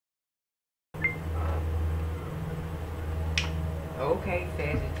Okay,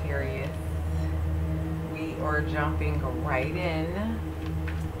 Sagittarius, we are jumping right in.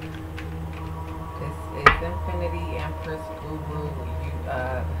 This is Infinity Empress Guru,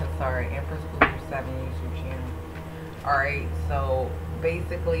 Empress Guru 7 YouTube channel. Alright, so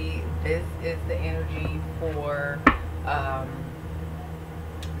basically this is the energy for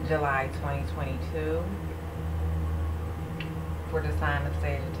July 2022 for the sign of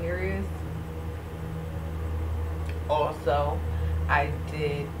Sagittarius. Also, I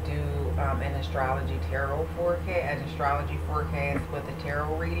did do an astrology tarot forecast, an astrology forecast with a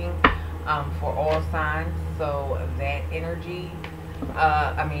tarot reading for all signs. So that energy,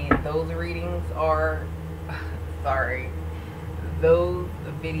 those readings are, sorry, those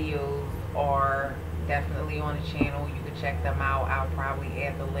videos are definitely on the channel. You can check them out. I'll probably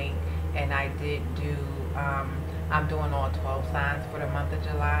add the link. And I did do, I'm doing all 12 signs for the month of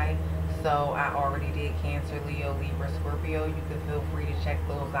July. So I already did Cancer, Leo, Libra, Scorpio. You can feel free to check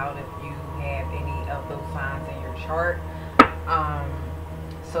those out if you have any of those signs in your chart.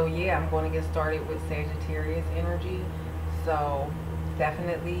 So yeah, I'm going to get started with Sagittarius energy. So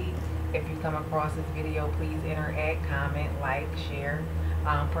definitely, if you come across this video, please interact, comment, like, share,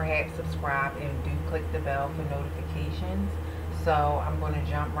 perhaps subscribe, and do click the bell for notifications. So I'm going to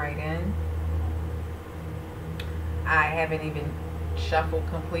jump right in. I haven't even shuffled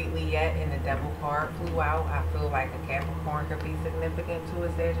completely yet, and the Devil card flew out. I feel like a Capricorn could be significant to a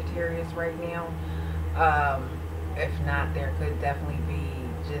Sagittarius right now. If not, there could definitely be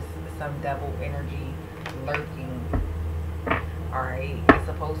just some Devil energy lurking. Alright, it's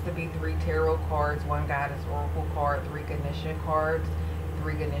supposed to be 3 tarot cards, 1 Goddess Oracle card, 3 Ganesha cards,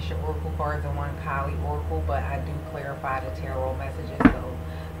 3 Ganesha Oracle cards, and 1 Kali Oracle, but I do clarify the tarot messages, so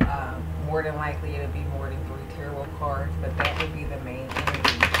more than likely it'll be more than 3 tarot cards, but that would be the main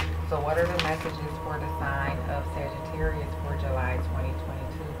energy. So what are the messages for the sign of Sagittarius for July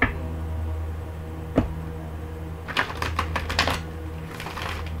 2022, please?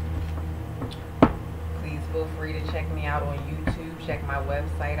 Please feel free to check me out on YouTube. Check my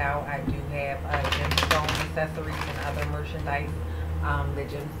website out. I do have gemstone accessories and other merchandise. The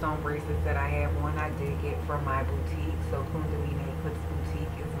gemstone bracelets that I have, one I did get from my boutique. So Kundalini Eclipse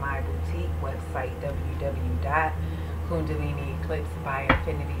Boutique is my boutique website,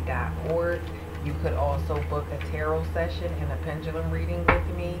 www.kundalinieclipsebyinfinity.org. You could also book a tarot session and a pendulum reading with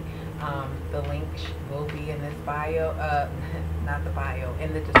me. The link will be in this bio, not the bio,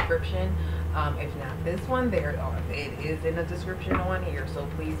 in the description. If not this one, it is in the description on here. So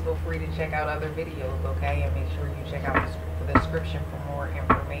please feel free to check out other videos, okay? And make sure you check out the description for more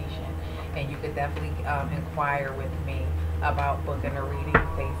information. And you could definitely inquire with me about booking a reading.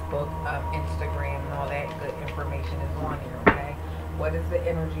 Facebook, Instagram, and all that good information is on here, okay? What is the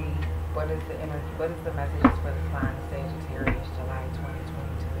energy? What is the energy? What is the messages for the sign of Sagittarius, July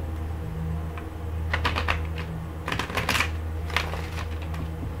 2022?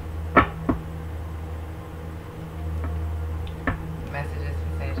 Messages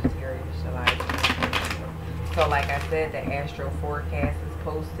for Sagittarius, July 2022. So like I said, the astro forecast is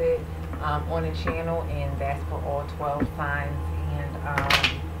posted on the channel, and that's for all 12 signs. And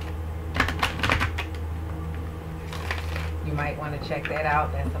you might want to check that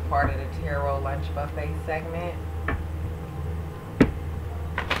out. That's a part of the tarot lunch buffet segment.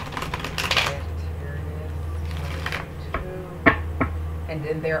 Sagittarius 2022. And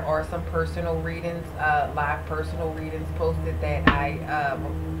then there are some personal readings, live personal readings posted that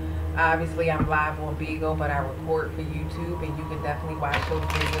obviously I'm live on Beagle, but I record for YouTube, and you can definitely watch those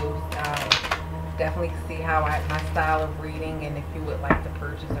videos. Definitely see how my style of reading, and if you would like to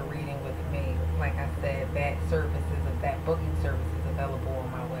purchase a reading with me, like I said, that booking service is available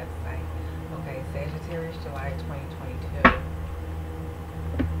on my website. Okay, Sagittarius, July 2022.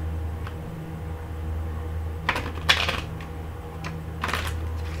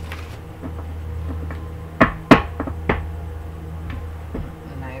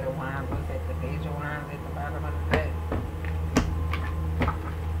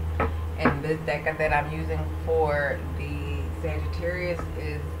 This deck that I'm using for the Sagittarius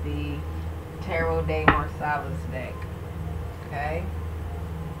is the Tarot de Marsalis deck. Okay.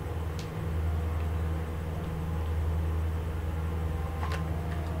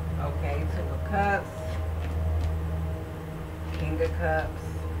 Okay, 2 of Cups, King of Cups,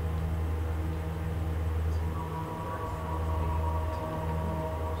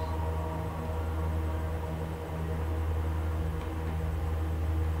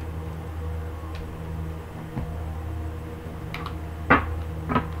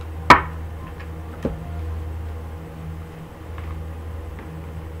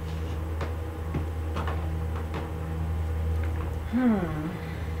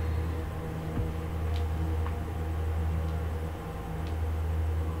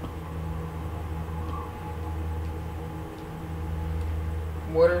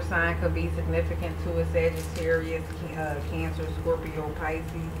 Water sign could be significant to a Sagittarius, Cancer, Scorpio,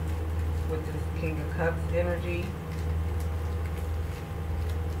 Pisces with this King of Cups energy.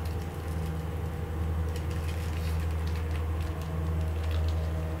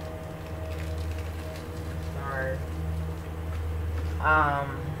 Sorry.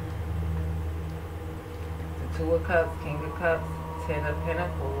 The Two of Cups, King of Cups, Ten of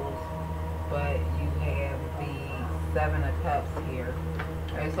Pentacles, but you have the Seven of Cups here.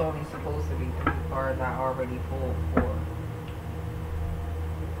 It's only supposed to be 3 cards. I already pulled 4.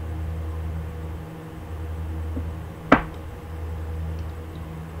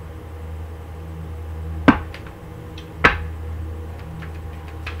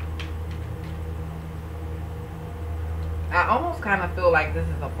 I almost kind of feel like this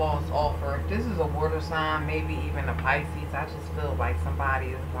is a false offer. If this is a water sign, maybe even a Pisces, I just feel like somebody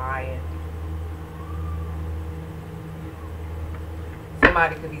is lying.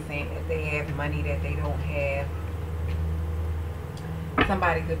 Somebody could be saying that they have money that they don't have.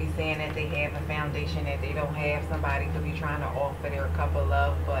 Somebody could be saying that they have a foundation that they don't have. Somebody could be trying to offer their cup of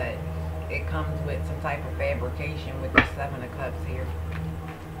love, but it comes with some type of fabrication with the Seven of Cups here.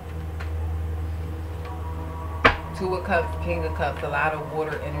 Two of Cups, King of Cups, a lot of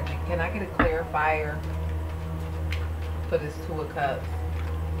water energy. Can I get a clarifier for this Two of Cups?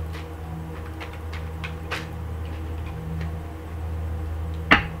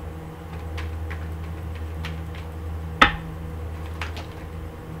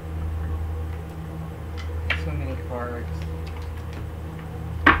 Too many cards.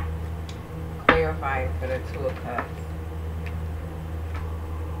 Clarifier for the Two of Cups.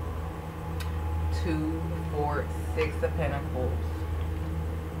 2, 4, 6 of Pentacles.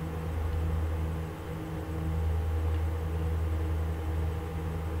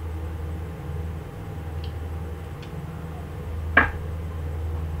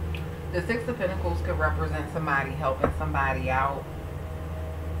 The 6 of Pentacles could represent somebody helping somebody out.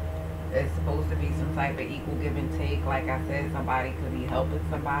 It's supposed to be some type of equal give and take. Like I said, somebody could be helping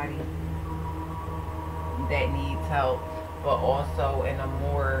somebody that needs help, but also in a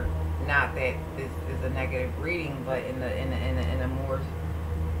more, not that this is a negative reading, but in a more,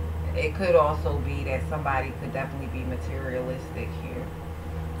 it could also be that somebody could definitely be materialistic here.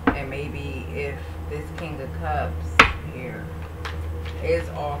 And maybe if this King of Cups here is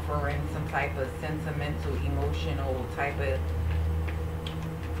offering some type of sentimental, emotional type of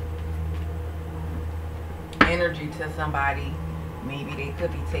energy to somebody, maybe they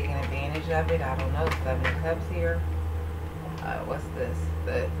could be taking advantage of it. I don't know. 7 of Cups here. What's this?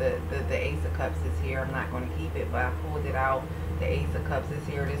 The Ace of Cups is here. I'm not going to keep it, but I pulled it out. The Ace of Cups is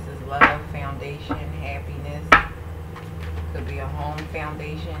here. This is love, foundation, happiness. Could be a home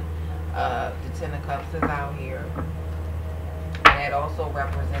foundation. The 10 of Cups is out here. And that also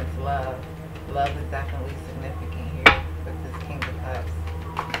represents love. Love is definitely significant here with this King of Cups.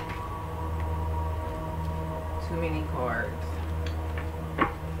 Too many cards.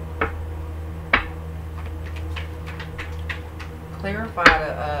 Clarify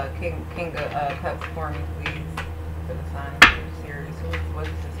the King of Cups for me, please. For the sign of Sagittarius. What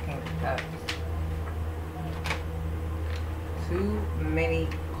is this King of Cups? Too many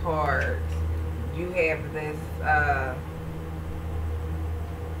cards. You have this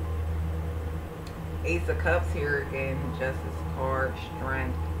Ace of Cups here again. Justice card,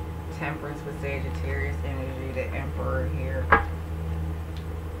 strength, temperance with Sagittarius energy. The Emperor here.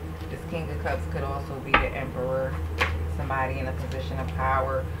 This King of Cups could also be the Emperor. Somebody in a position of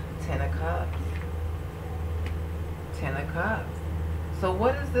power. 10 of Cups. 10 of Cups. So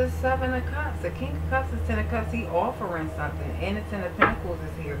what is this 7 of Cups? The King of Cups is 10 of Cups. He offering something. And the 10 of Pentacles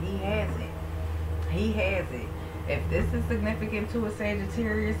is here. He has it. He has it. If this is significant to a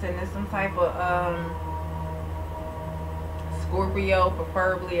Sagittarius and there's some type of Scorpio,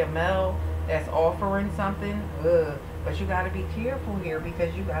 preferably a male, that's offering something, but you got to be careful here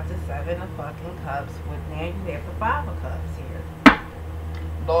because you got the 7 of fucking Cups. Now you have the 5 of Cups here.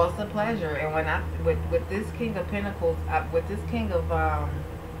 Loss of pleasure. And when I with this King of Pentacles, with this King of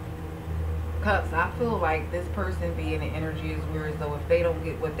Cups, I feel like this person being in energy is weird, as though if they don't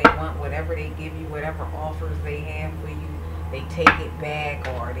get what they want, whatever they give you, whatever offers they have for you, they take it back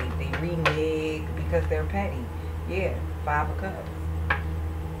or they renege because they're petty. Yeah, 5 of Cups.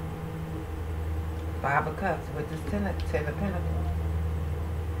 5 of Cups with this 10 of Pentacles.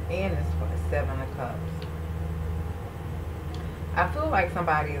 And this 7 of Cups. I feel like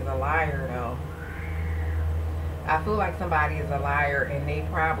somebody is a liar though. I feel like somebody is a liar, and they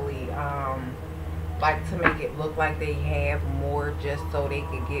probably like to make it look like they have more just so they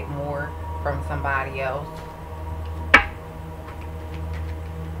could get more from somebody else.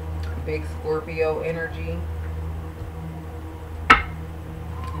 Big Scorpio energy.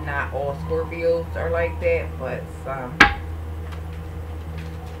 Not all Scorpios are like that, but some.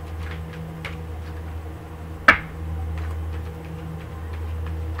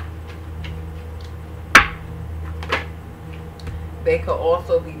 They could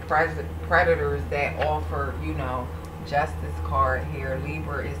also be predators that offer, you know, justice card here.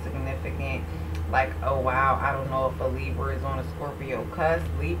 Libra is significant. Like, oh wow, I don't know if a Libra is on a Scorpio cusp.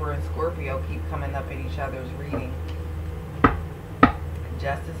 Libra and Scorpio keep coming up in each other's reading.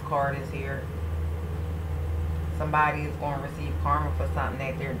 Justice card is here. Somebody is going to receive karma for something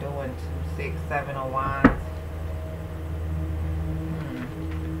that they're doing. 2, 6, 7 of Wands.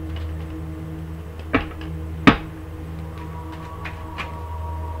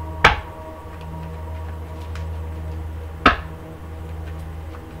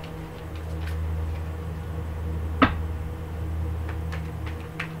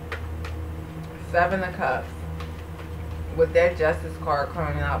 Seven of Cups. With that Justice card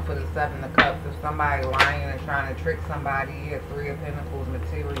coming out for the Seven of Cups, if somebody lying and trying to trick somebody, you have 3 of Pentacles,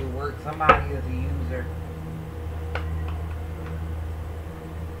 material work. Somebody is a user.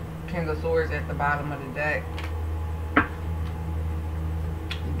 King of Swords at the bottom of the deck.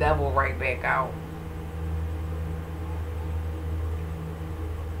 Devil right back out.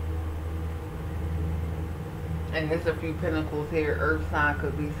 And there's a few Pentacles here. Earth sign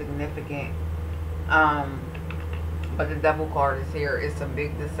could be significant. But the Devil card is here. It's some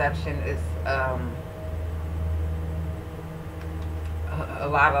big deception. It's a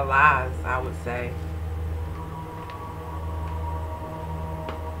lot of lies, I would say.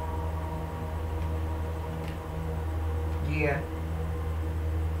 Yeah.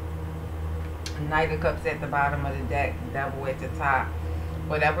 Knight of Cups at the bottom of the deck. Devil at the top.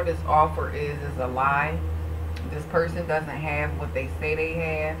 Whatever this offer is a lie. This person doesn't have what they say they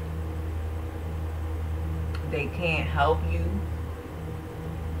have. They can't help you,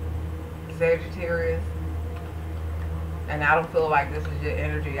 Sagittarius. And I don't feel like this is your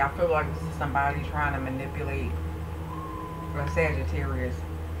energy. I feel like this is somebody trying to manipulate a Sagittarius.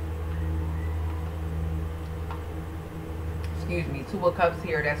 Excuse me. 2 of Cups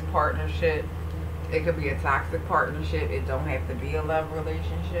here. That's partnership. It could be a toxic partnership. It don't have to be a love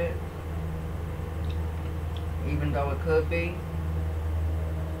relationship. Even though it could be.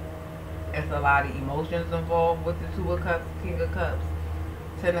 It's a lot of emotions involved with the 2 of Cups, King of Cups,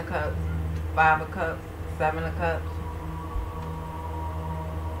 10 of Cups, 5 of Cups, 7 of Cups.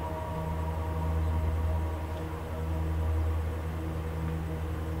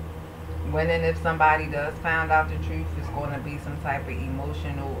 When and if somebody does find out the truth, it's going to be some type of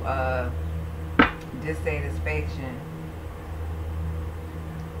emotional dissatisfaction.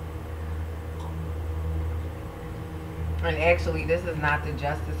 And actually, this is not the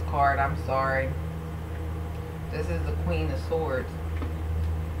Justice card. I'm sorry. This is the Queen of Swords.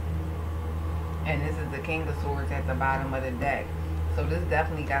 And this is the King of Swords at the bottom of the deck. So this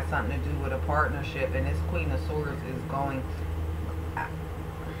definitely got something to do with a partnership. And this Queen of Swords is going...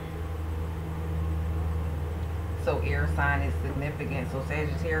 So air sign is significant. So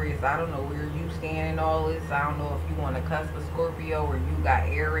Sagittarius, I don't know where you stand in all this. I don't know if you want to cusp a Scorpio or you got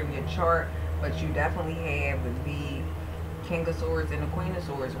air in your chart. But you definitely have the King of Swords and the Queen of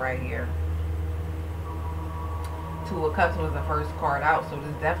Swords right here. 2 of Cups was the first card out, so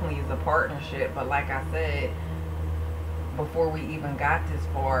this definitely is a partnership. But like I said, before we even got this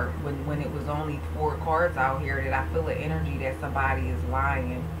far, when it was only 4 cards out here, that I feel the energy that somebody is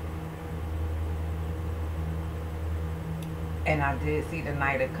lying. And I did see the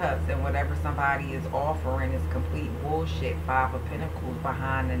Knight of Cups, and whatever somebody is offering is complete bullshit. 5 of Pentacles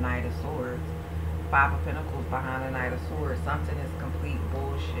behind the Knight of Swords. 5 of Pentacles behind the Knight of Swords. Something is complete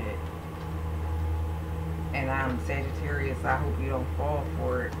bullshit. And I'm Sagittarius. I hope you don't fall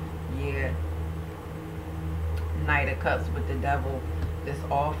for it. Yeah. Knight of Cups with the Devil. This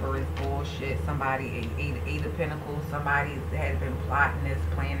offer is bullshit. Somebody, 8 of Pentacles. Somebody has been plotting this,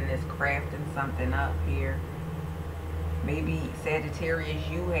 planning this, crafting something up here. Maybe Sagittarius,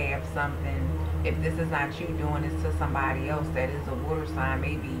 you have something. If this is not you doing this to somebody else that is a water sign,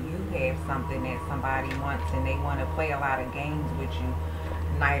 maybe you have something that somebody wants and they want to play a lot of games with you.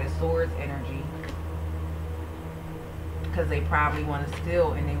 Knight of Swords energy. Because they probably want to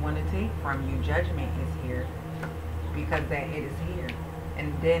steal and they want to take from you. Judgment is here. Because that it is here.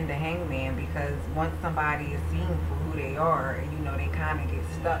 And then the Hangman, because once somebody is seen for who who they are, and you know, they kind of get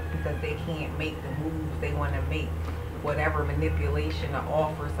stuck because they can't make the moves they want to make. Whatever manipulation or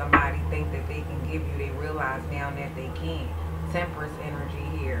offer somebody think that they can give you, they realize now that they can't. Temperance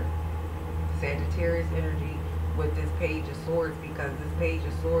energy here. Sagittarius energy with this Page of Swords, because this Page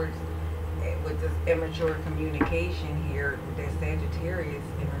of Swords with this immature communication here with that Sagittarius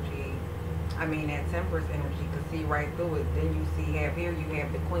energy, I mean that Temperance energy, could see right through it. Then you see, here you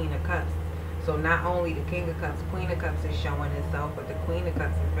have the Queen of Cups. So not only the King of Cups, Queen of Cups is showing itself, but the Queen of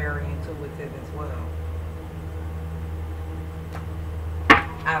Cups is very intuitive as well.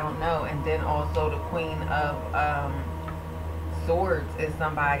 I don't know. And then also the Queen of Swords is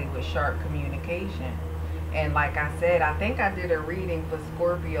somebody with sharp communication. And like I said, I think I did a reading for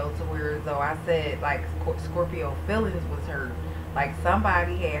Scorpio to where though I said like Scorpio feelings was hurt. Like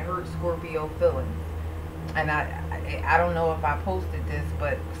somebody had hurt Scorpio feelings. And I don't know if I posted this,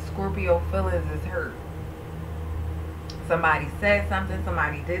 but Scorpio feelings is hurt. Somebody said something,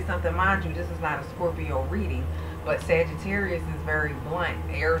 somebody did something. Mind you, this is not a Scorpio reading, but Sagittarius is very blunt.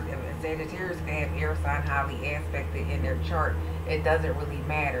 Sagittarius can have air sign highly aspected in their chart. It doesn't really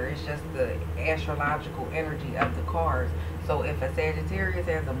matter. It's just the astrological energy of the cards. So if a Sagittarius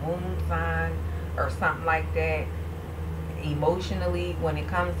has a moon sign or something like that, emotionally, when it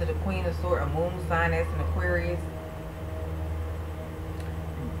comes to the Queen of Swords, a moon sign that's an Aquarius,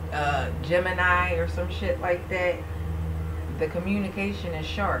 Gemini or some shit like that, the communication is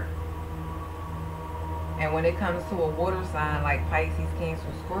sharp. And when it comes to a water sign like Pisces, Cancer,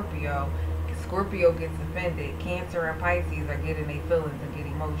 Scorpio, Scorpio gets offended. Cancer and Pisces are getting their feelings and get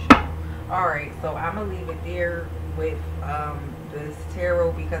emotional. Alright, so I'm going to leave it there with this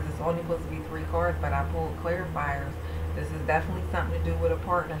tarot because it's only supposed to be 3 cards, but I pulled clarifiers. This is definitely something to do with a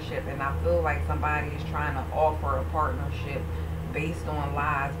partnership, and I feel like somebody is trying to offer a partnership based on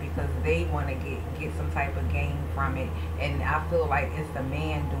lies because they want to get some type of gain from it. And I feel like it's the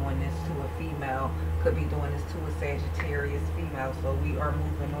man doing this to a female, could be doing this to a Sagittarius female. So we are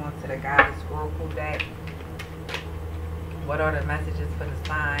moving on to the Goddess Oracle deck. What are the messages for the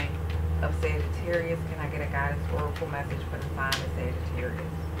sign of Sagittarius? Can I get a Goddess Oracle message for the sign of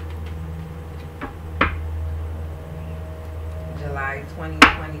Sagittarius? July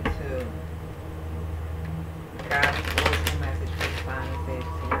 2022. Goddess Oracle message for the sign of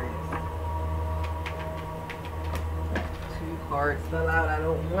Sagittarius. 2 cards fell out. I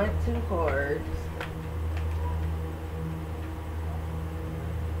don't want 2 cards.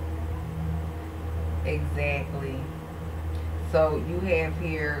 Exactly. So you have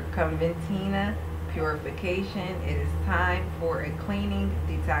here Conventina, purification. It is time for a cleaning,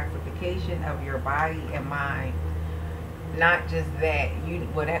 detoxification of your body and mind. Not just that,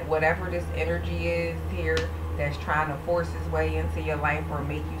 whatever this energy is here that's trying to force its way into your life or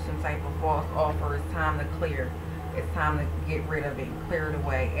make you some type of false offer, it's time to clear. It's time to get rid of it and clear it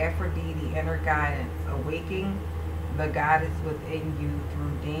away. Aphrodite, inner guidance, awakening the goddess within you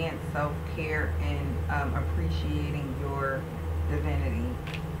through dance, self-care, and appreciating your divinity.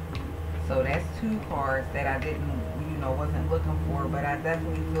 So that's 2 cards that I wasn't looking for, but I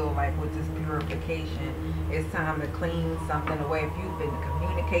definitely feel like with this purification, it's time to clean something away. If you've been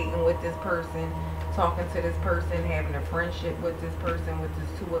communicating with this person, talking to this person, having a friendship with this person, with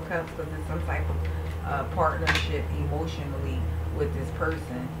this 2 of Cups, because it's some type of partnership emotionally with this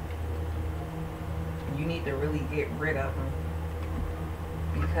person, you need to really get rid of them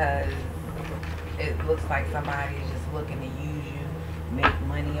because it looks like somebody is just looking to use you, make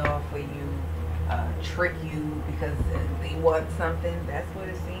money off of you, trick you because they want something. That's what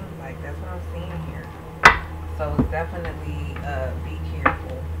it seems like. That's what I'm seeing here. So definitely be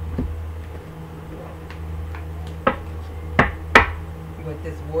careful with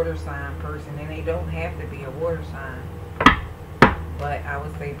this water sign person, and they don't have to be a water sign, but I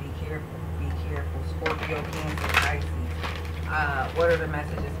would say be careful. Be careful. Scorpio, Cancer, Pisces. What are the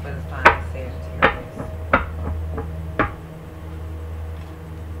messages for the sign of Sagittarius?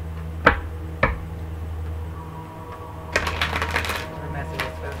 What are the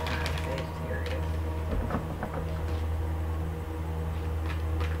messages for the sign of Sagittarius?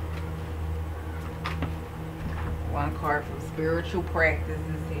 One card from spiritual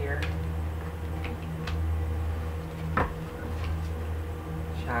practices here.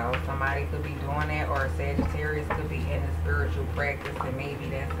 Somebody could be doing that, or a Sagittarius could be in a spiritual practice, and maybe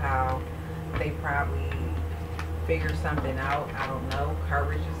that's how they probably figure something out. I don't know.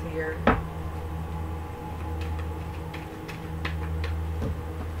 Courage is here.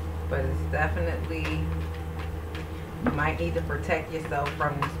 But it's definitely, you might need to protect yourself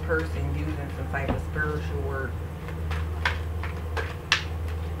from this person using some type of spiritual work.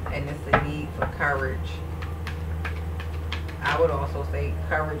 And it's a need for courage. I would also say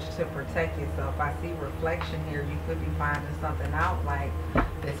courage to protect yourself. I see reflection here. You could be finding something out like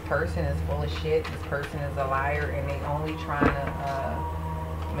this person is full of shit, this person is a liar, and they only trying to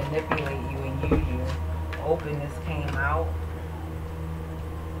manipulate you and use you. Openness came out.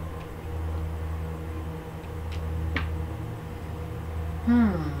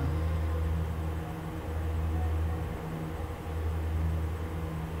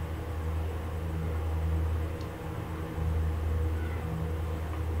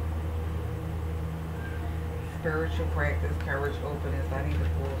 Spiritual practice, courage, openness. I need to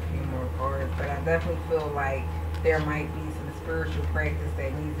pull a few more cards, but I definitely feel like there might be some spiritual practice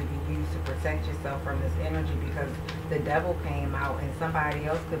that needs to be used to protect yourself from this energy, because the devil came out and somebody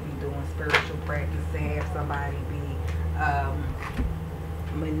else could be doing spiritual practice to have somebody be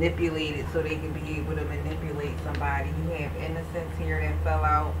manipulated so they can be able to manipulate somebody. You have innocence here that fell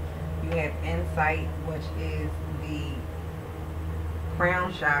out. You have insight, which is the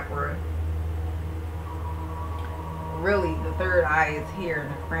crown chakra. Really, the third eye is here and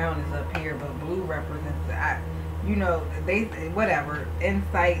the crown is up here, but blue represents the eye. You know, they, whatever,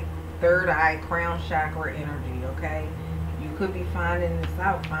 insight, third eye, crown chakra energy, okay? You could be finding this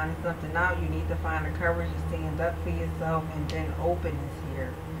out, finding something out. You need to find the courage to stand up for yourself, and then openness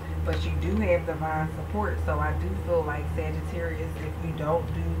here. But you do have divine support, so I do feel like Sagittarius, if you don't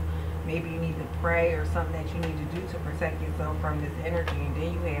do, maybe you need to pray or something that you need to do to protect yourself from this energy. And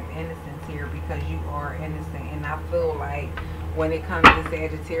then you have innocence here because you are innocent. And I feel like when it comes to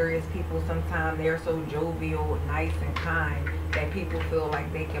Sagittarius, people sometimes they're so jovial, nice, and kind that people feel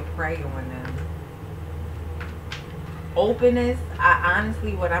like they can prey on them. Openness, I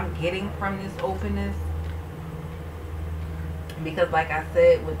honestly, what I'm getting from this openness, because like I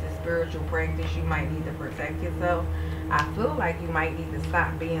said, with the spiritual practice, you might need to protect yourself. I feel like you might need to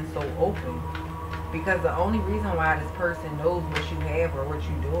stop being so open, because the only reason why this person knows what you have or what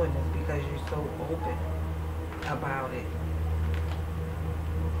you're doing is because you're so open about it.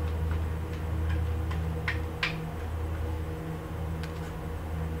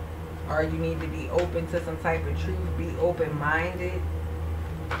 Or you need to be open to some type of truth, be open-minded.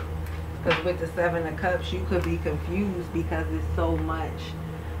 Because with the Seven of Cups, you could be confused because it's so much.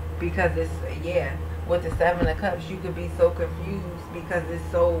 Because it's, yeah, with the Seven of Cups, you could be so confused because it's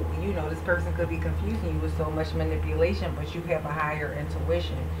so, you know, this person could be confusing you with so much manipulation, but you have a higher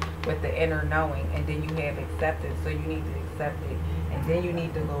intuition with the inner knowing, and then you have acceptance, so you need to accept it. And then you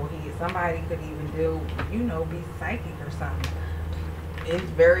need to go ahead. Somebody could even do, you know, be psychic or something. It's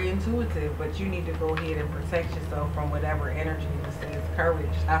very intuitive, but you need to go ahead and protect yourself from whatever energy this is. Courage.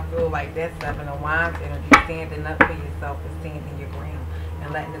 I feel like that Seven of Wands energy, standing up for yourself and standing your ground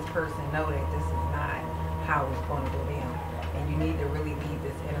and letting this person know that this is not how it's going to go down. And you need to really leave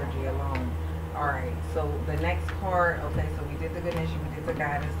this energy alone. Alright, so the next card, okay, so we did the Ganesh, we did the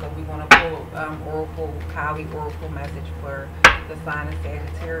guidance, so we're going to pull Oracle, Kali Oracle message for the sign of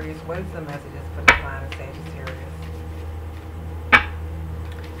Sagittarius. What is the messages for the sign of Sagittarius?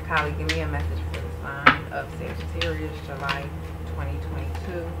 Kali, give me a message for the sign of Sagittarius, July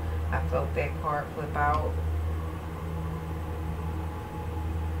 2022. I felt that card flip out.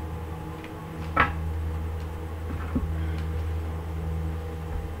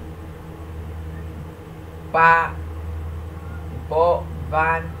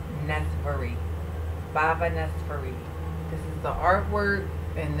 Bhavanesvari. This is the artwork,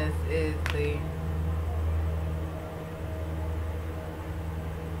 and this is the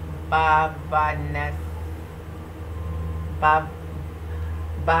Bhavanesvari.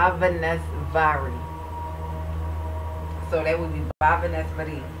 So that would be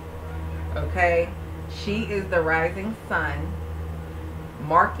Bhavanesvari. Okay? She is the rising sun,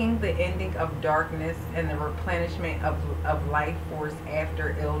 marking the ending of darkness and the replenishment of life force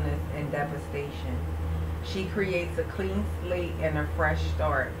after illness and devastation. She creates a clean slate and a fresh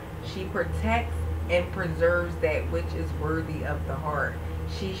start. She protects and preserves that which is worthy of the heart.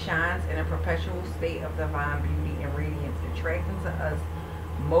 She shines in a perpetual state of divine beauty and radiance, attracting to us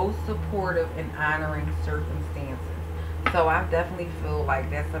most supportive and honoring circumstances. So I definitely feel like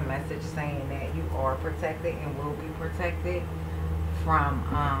that's a message saying that you are protected and will be protected from,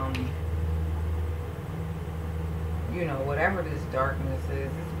 you know, whatever this darkness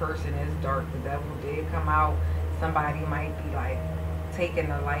is. This person is dark. The devil did come out. Somebody might be like taking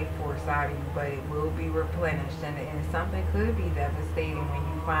the life force out of you, but it will be replenished, and something could be devastating when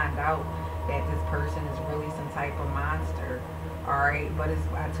you find out that this person is really some type of monster. Alright, but it's,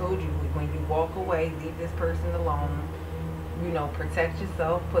 I told you, when you walk away, leave this person alone, you know, protect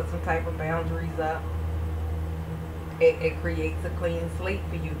yourself, put some type of boundaries up. It creates a clean slate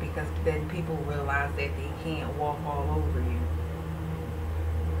for you, because then people realize that they can't walk all over you.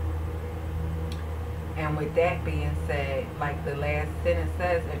 And with that being said, like the last sentence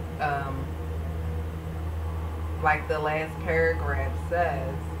says, like the last paragraph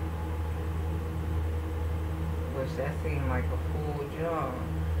says, which that seemed like a full job.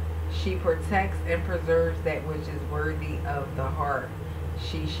 She protects and preserves that which is worthy of the heart.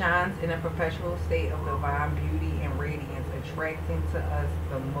 She shines in a perpetual state of divine beauty and radiance, attracting to us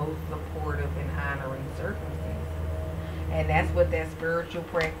the most supportive and honoring circumstances. And that's what that spiritual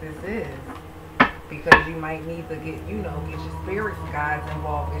practice is. Because you might need to get your spirit guides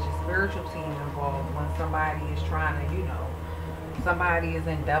involved, get your spiritual team involved when somebody is trying to, somebody is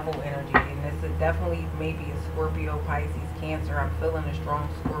in devil energy. And this is definitely maybe a Scorpio, Pisces, Cancer. I'm feeling a strong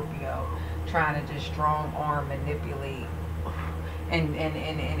Scorpio trying to just strong arm manipulate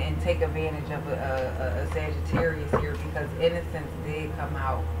and take advantage of a Sagittarius here, because innocence did come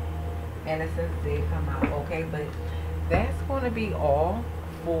out. Innocence did come out. Okay, but that's going to be all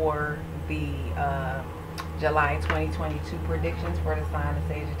for the July 2022 predictions for the sign of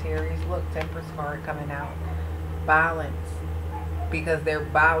Sagittarius. Look, Temperance card coming out. Balance. Because their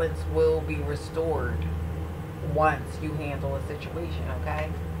balance will be restored once you handle a situation, okay?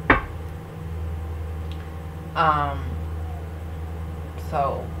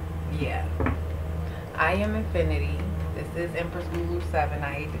 So, yeah. I am Infinity. This is Empress Lulu 7.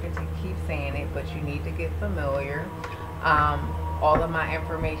 I hate to keep saying it, but you need to get familiar. All of my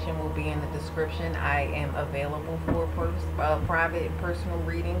information will be in the description. I am available for private and personal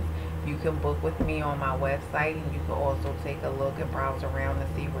readings. You can book with me on my website, and you can also take a look and browse around to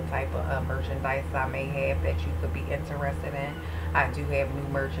see what type of merchandise I may have that you could be interested in. I do have new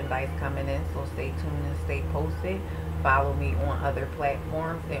merchandise coming in, so stay tuned and stay posted. Follow me on other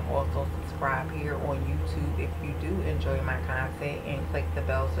platforms, and also subscribe here on YouTube if you do enjoy my content, and click the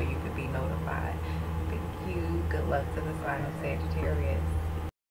bell so you can be notified. Thank you. Good luck to the sign of Sagittarius.